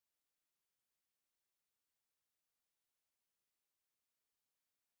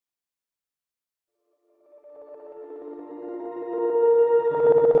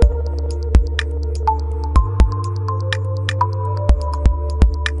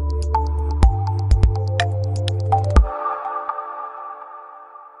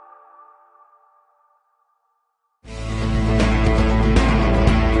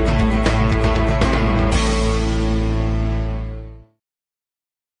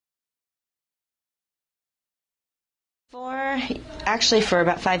For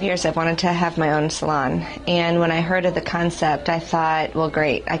about 5 years, I've wanted to have my own salon. And when I heard of the concept, I thought, well,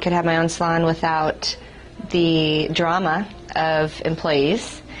 great. I could have my own salon without the drama of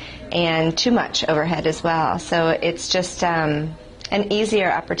employees and too much overhead as well. So it's just an easier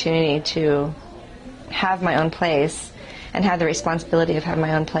opportunity to have my own place and have the responsibility of having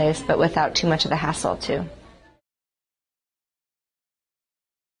my own place, but without too much of the hassle, too.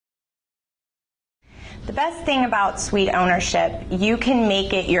 The best thing about suite ownership, you can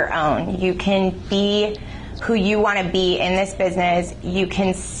make it your own. You can be who you want to be in this business. You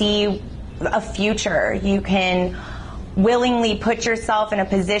can see a future. You can willingly put yourself in a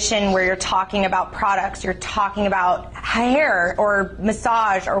position where you're talking about products, you're talking about hair or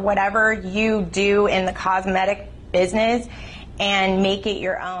massage or whatever you do in the cosmetic business, and make it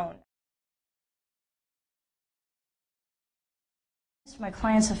your own. My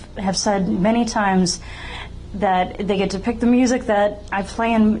clients have said many times that they get to pick the music that I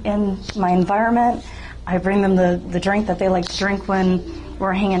play in my environment. I bring them the drink that they like to drink when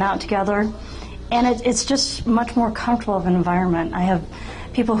we're hanging out together. And it's just much more comfortable of an environment. I have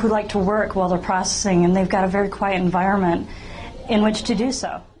people who like to work while they're processing, and they've got a very quiet environment in which to do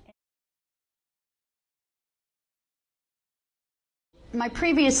so. My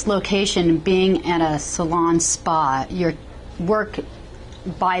previous location, being at a salon spa, your work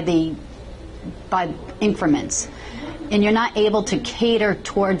by increments, and you're not able to cater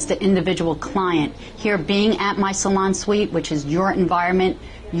towards the individual client. Here, being at My Salon Suite, which is your environment,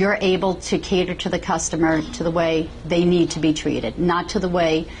 you're able to cater to the customer to the way they need to be treated, not to the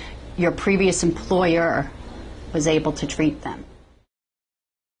way your previous employer was able to treat them.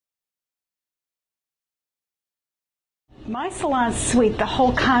 My Salon Suite, the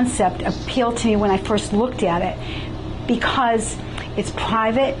whole concept appealed to me when I first looked at it because it's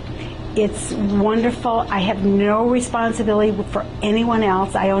private, it's wonderful. I have no responsibility for anyone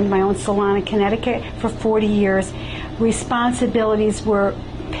else. I owned my own salon in Connecticut for 40 years. Responsibilities were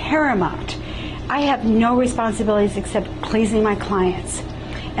paramount. I have no responsibilities except pleasing my clients.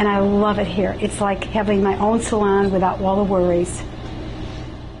 And I love it here. It's like having my own salon without all the worries.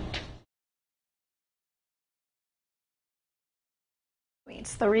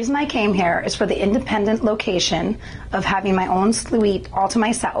 The reason I came here is for the independent location of having my own suite all to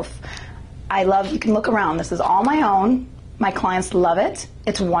myself. You can look around. This is all my own. My clients love it.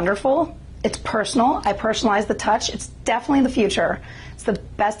 It's wonderful. It's personal. I personalize the touch. It's definitely the future. It's the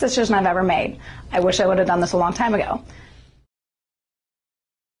best decision I've ever made. I wish I would have done this a long time ago.